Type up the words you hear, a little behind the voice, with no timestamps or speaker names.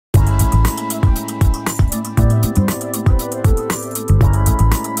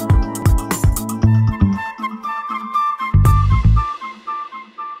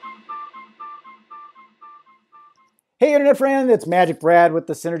Hey, Internet friend, it's MagicBrad with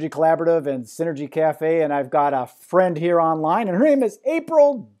the Synergy Collaborative and Synergy Cafe, and I've got a friend here online, and her name is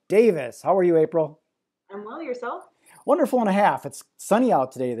April Davis. How are you, April? I'm well, yourself? Wonderful and a half. It's sunny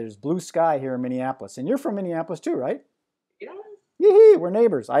out today. There's blue sky here in Minneapolis, and you're from Minneapolis too, right? Yes. Yee, we're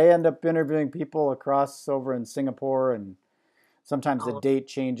neighbors. I end up interviewing people across over in Singapore, and sometimes the Oh, date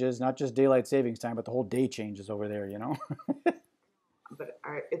changes, not just daylight savings time, but the whole day changes over there, you know? but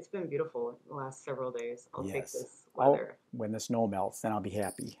it's been beautiful the last several days. I'll take Yes. this I'll, weather. when the sno melts, then I'll be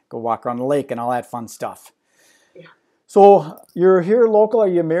happy. Go walk around the lake and all that fun stuff. Yeah, So you're here local. Are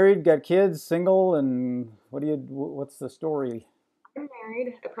you married? Got kids? Single? And what's the story? I'm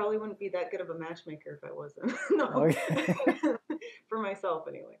married. I probably wouldn't be that good of a matchmaker if I wasn't. No, Okay. for myself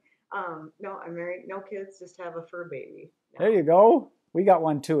anyway. No, I'm married. No kids. Just have a fur baby There now. you go. We got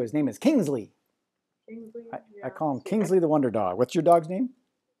one too. His name is Kingsley. Kingsley, I yeah, call him sweet. Kingsley the Wonder Dog. What's your dog's name?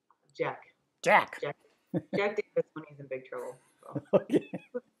 Jack, Jack. Jack, Jack Davis when he's in big trouble. So. Okay.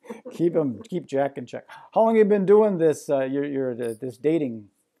 Keep Jack in check. How long have you been doing this? This dating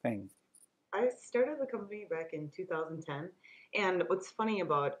thing? I started the company back in 2010, and what's funny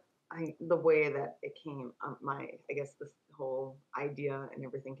about the way that it came, I guess this whole idea and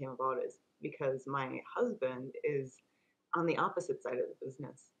everything came about is because my husband is on the opposite side of the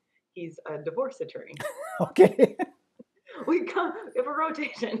business. He's a divorce attorney. Okay. We have a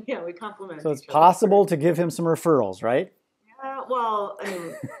rotation. Yeah, we complement So it's each other. possible to give him some referrals, right? Yeah, well, I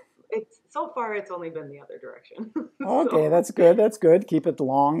mean, it's so far it's only been the other direction. Okay, So. that's good. That's good. Keep it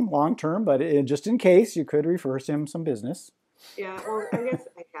long term, but just in case, you could refer him some business. Yeah, well, I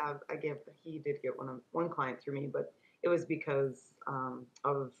guess he did get one client through me, but it was because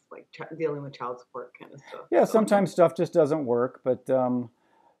of like dealing with child support kind of stuff. Yeah, So, sometimes stuff just doesn't work, but mhm.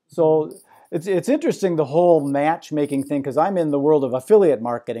 so it's interesting the whole matchmaking thing because I'm in the world of affiliate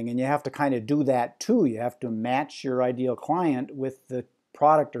marketing, and you have to kind of do that too. You have to match your ideal client with the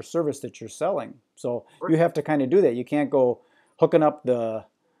product or service that you're selling. So you have to kind of do that. You can't go hooking up the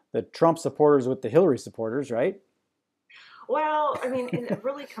Trump supporters with the Hillary supporters, right? Well, I mean, and it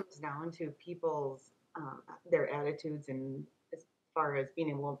really comes down to people's their attitudes and as far as being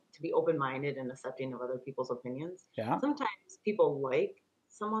able to be open-minded and accepting of other people's opinions. Yeah. Sometimes people like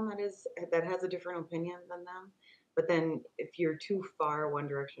someone that has a different opinion than them, but then if you're too far one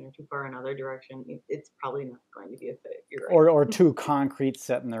direction or too far another direction, it's probably not going to be a fit. You're right. Or too concrete,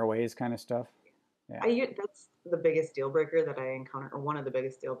 set in their ways, kind of stuff. Yeah. That's the biggest deal breaker that I encounter, or one of the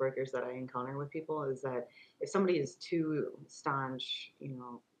biggest deal breakers that I encounter with people is that if somebody is too staunch,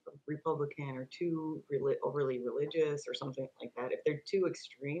 Republican or too overly religious or something like that, if they're too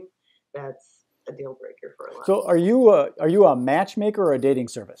extreme, that's a deal breaker for a lot of So people. are you a matchmaker or a dating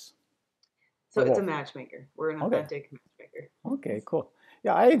service? So Or it's a both? matchmaker. We're an Okay. authentic matchmaker. Okay, cool.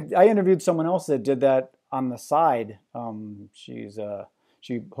 Yeah, I interviewed someone else that did that on the side. She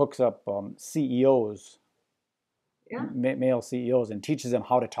hooks up CEOs, Yeah, male CEOs, and teaches them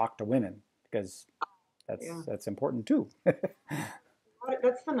how to talk to women because yeah. that's important too.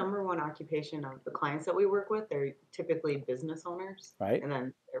 That's the number one occupation of the clients that we work with. They're typically business owners Right? and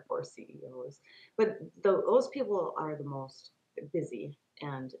then therefore CEOs. But those people are the most busy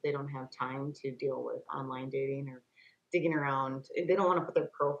and they don't have time to deal with online dating or digging around. They don't want to put their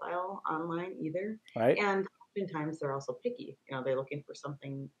profile online either. Right? And oftentimes they're also picky. They're looking for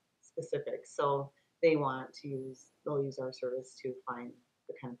something specific. So they'll use our service to find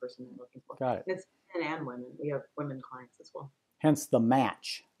the kind of person they're looking for. Got it. And it's men and women. We have women clients as well. Hence the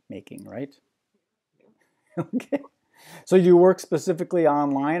match making, right? Yeah. Okay. So do you work specifically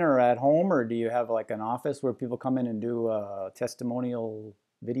online or at home, or do you have like an office where people come in and do testimonial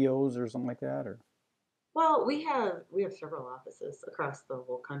videos or something like that? Or Well, we have several offices across the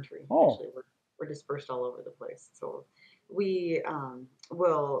whole country. oh, Actually, we're dispersed all over the place. So we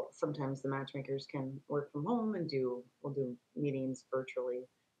will sometimes the matchmakers can work from home and we'll do meetings virtually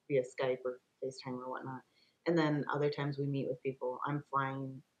via Skype or FaceTime or whatnot. And then other times we meet with people. I'm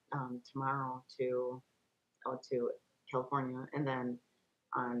flying tomorrow to out to California and then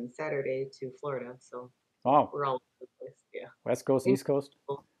on Saturday to Florida. So wow, we're all over the place. Yeah. West Coast, We meet East Coast.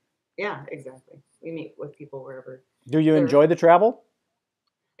 people. Yeah, exactly. We meet with people wherever Do you they're enjoy the travel?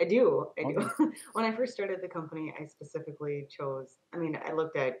 I do. I Okay. do. When I first started the company, I specifically I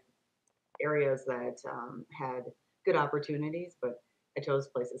looked at areas that had good opportunities, but I chose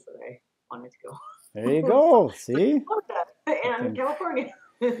places that I wanted to There you go. So, go. See? Florida You and can California.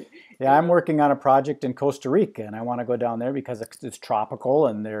 Yeah, I'm working on a project in Costa Rica, and I want to go down there because it's tropical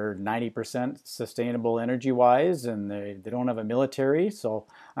and they're 90% sustainable energy-wise, and they don't have a military. So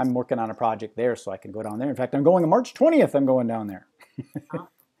I'm working on a project there so I can go down there. In fact, I'm going on March 20th. I'm going down there. Well,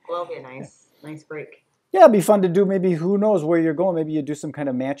 it'll be a nice break. Yeah, it'd be fun to do. Maybe who knows where you're going? Maybe you do some kind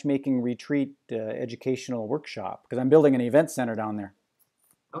of matchmaking retreat, educational workshop, because I'm building an event center down there.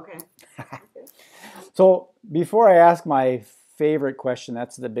 Okay. Okay. So before I ask my favorite question,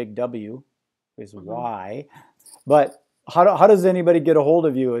 that's the big W, is Hmm. why. But how does anybody get a hold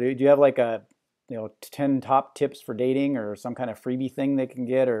of you? Do you have like a 10 top tips for dating or some kind of freebie thing they can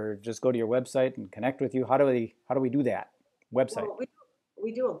get, or just go to your website and connect with you? How do we do that? Website. Well,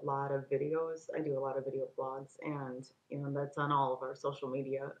 we do a lot of videos. I do a lot of video blogs, and that's on all of our social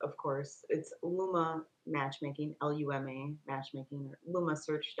media. Of course, it's Luma Matchmaking, LUMA Matchmaking, or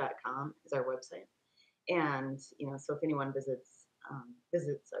lumasearch.com is our website. And so if anyone visits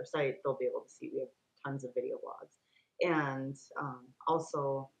our site, they'll be able to see we have tons of video blogs. And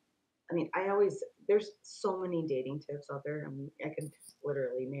also, I mean, there's so many dating tips out there. I mean, I could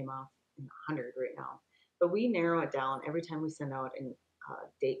literally name off 100 right now. But we narrow it down every time we send out an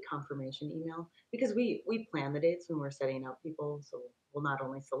date confirmation email, because we plan the dates when we're setting up people. So we'll not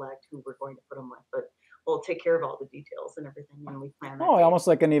only select who we're going to put them with, but we'll take care of all the details and everything when we plan that Oh, date. almost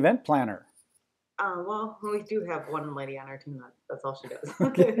like an event planner. Well, we do have one lady on our team that's all she does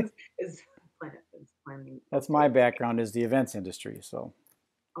Okay. is planning That's those my dates. background is the events industry. So,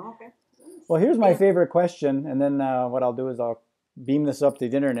 Oh, okay. Nice. well, here's my And favorite question, and then what I'll do is I'll beam this up to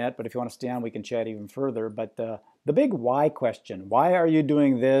the internet. But if you want to stay on, we can chat even further. But the big why question: why are you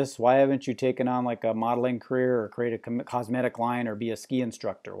doing this? Why haven't you taken on like a modeling career or create a cosmetic line or be a ski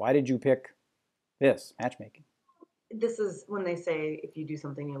instructor? Why did you pick this matchmaking? this is when they say if you do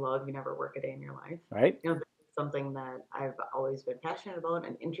something you love, you never work a day in your life. Right? This is something that I've always been passionate about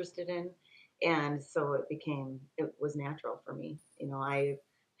and interested in. And so it was natural for me. I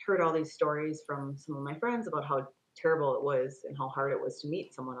heard all these stories from some of my friends about how terrible it was and how hard it was to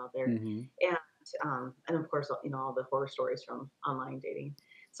meet someone out there. Mm-hmm. And of course, all the horror stories from online dating.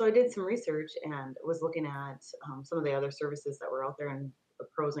 So I did some research and was looking at some of the other services that were out there and the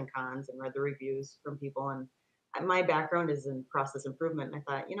pros and cons, and read the reviews from people. And my background is in process improvement, and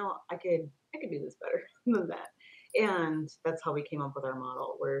I thought, I could do this better than that. And that's how we came up with our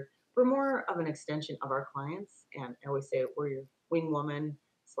model. We're more of an extension of our clients, and I always say we're your wing woman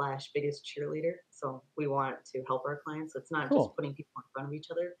slash biggest cheerleader. So we want to help our clients. So it's not just Cool. putting people in front of each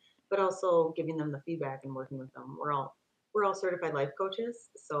other, but also giving them the feedback and working with them. We're all certified life coaches,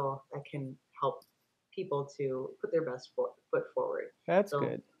 so that can help people to put their best foot forward. That's So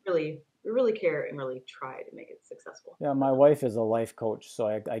good. we really care and really try to make it successful Yeah, for my them. wife is a life coach, so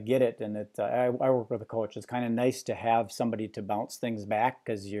I get it, and I work with a coach. It's kind of nice to have somebody to bounce things back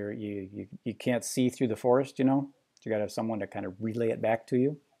because you can't see through the forest, you know. You got to have someone to kind of relay it back to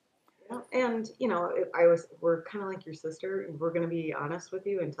you. Yeah, and we're kind of like your sister. We're going to be honest with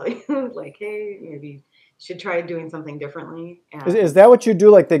you and tell you like, hey, maybe you should try doing something differently. Is And that what you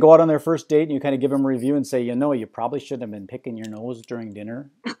do? Like they go out on their first date and you kind of give them a review and say, you probably shouldn't have been picking your nose during dinner.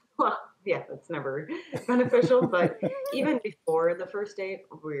 well, yeah, that's never beneficial. But even before the first date,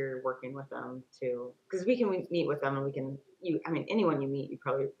 we're working with them too, because we can meet with them and I mean, anyone you meet, you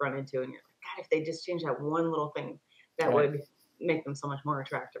probably run into, and you're like, God, if they just change that one little thing, that Right. would make them so much more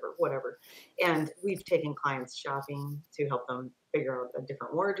attractive or whatever. And we've taken clients shopping to help them figure out a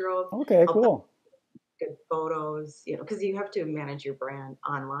different wardrobe, Okay, help them cool. good photos, because you have to manage your brand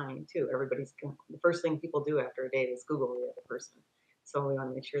online too. The first thing people do after a date is Google the other person. So we want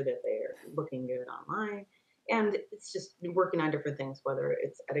to make sure that they're looking good online. And it's just working on different things, whether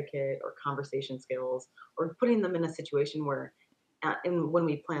it's etiquette or conversation skills, or putting them in a situation where, and when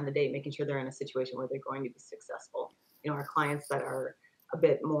we plan the date, making sure they're in a situation where they're going to be successful. Our clients that are a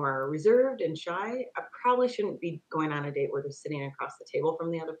bit more reserved and shy, I probably shouldn't be going on a date where they're sitting across the table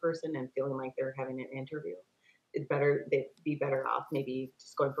from the other person and feeling like they're having an interview. They'd be better off maybe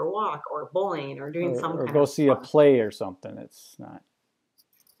just going for a walk or bowling or doing some Or kind go of see a fun. play or something. It's not.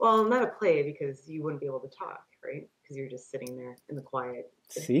 Well, not a play, because you wouldn't be able to talk, right? Because you're just sitting there in the quiet,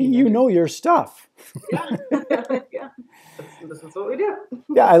 See, being you know your stuff. yeah, yeah. This is what we do.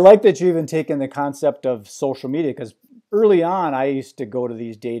 Yeah, I like that you even taken the concept of social media because early on I used to go to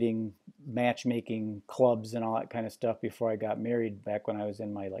these dating matchmaking clubs and all that kind of stuff before I got married back when I was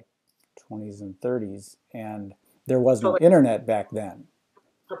in my like 20s and 30s and there was So no like internet back then.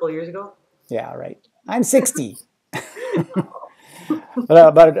 a couple of years ago. Yeah, right. I'm 60.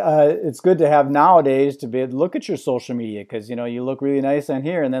 But it's good to have nowadays to be able to look at your social media because you look really nice on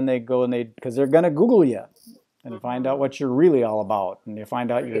here and then they go and because they're gonna Google you and find out Mhm. what you're really all about. And you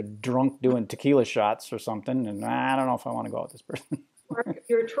find out you're Right. drunk doing tequila shots or something, and I don't know if I want to go out with this person. Or if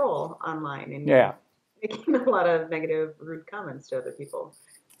you're a troll online and Yeah. you're making a lot of negative, rude comments to other people.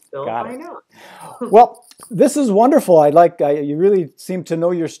 They'll Got find it. out. Well, this is wonderful. You really seem to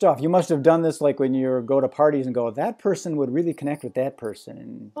know your stuff. You must have done this like when you go to parties and go, that person would really connect with that person.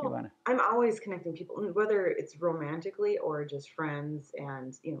 And you Well, want to. I'm always connecting people, and whether it's romantically or just friends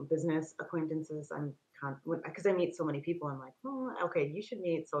and business acquaintances. Because I meet so many people. I'm like, oh, okay, you should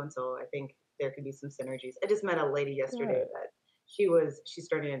meet so and so. I think there could be some synergies. I just met a lady Got yesterday it. that she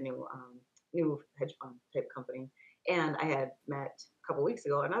started a new hedge fund type company, and I had met a couple weeks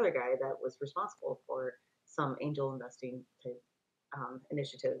ago another guy that was responsible for some angel investing type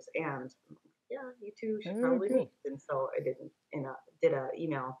initiatives, and yeah, you two should Very probably good. meet. And so I did a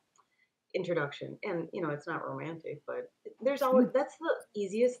email introduction, and it's not romantic, but there's always Sure. that's the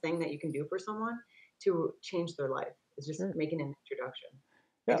easiest thing that you can do for someone to change their life is just Sure. making an introduction.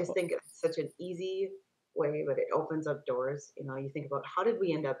 I Yeah. just think it's such an easy way, but it opens up doors. You think about how did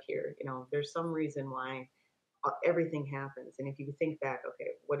we end up here? There's some reason why everything happens. And if you think back,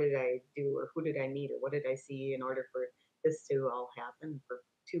 okay, what did I do, or who did I meet, or what did I see in order for this to all happen, for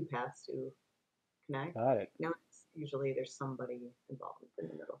two paths to connect? Got it. It's usually there's somebody involved in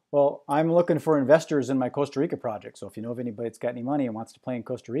the middle. Well, I'm looking for investors in my Costa Rica project. So if you know of anybody that's got any money and wants to play in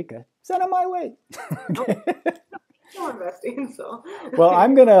Costa Rica, send them my way. Okay. Still investing, so. Well,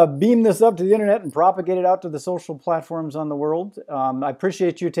 I'm going to beam this up to the internet and propagate it out to the social platforms on the world. I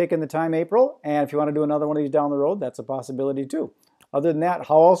appreciate you taking the time, April. And if you want to do another one of these down the road, that's a possibility too. Other than that,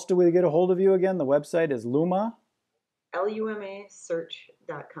 how else do we get a hold of you again? The website is LUMA.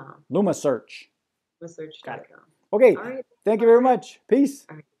 LUMAsearch.com. LUMA Search. Got it. LUMAsearch.com. Okay. All right. Thank you very much. Peace.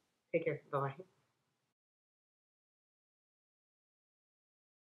 All right. Take care. Bye.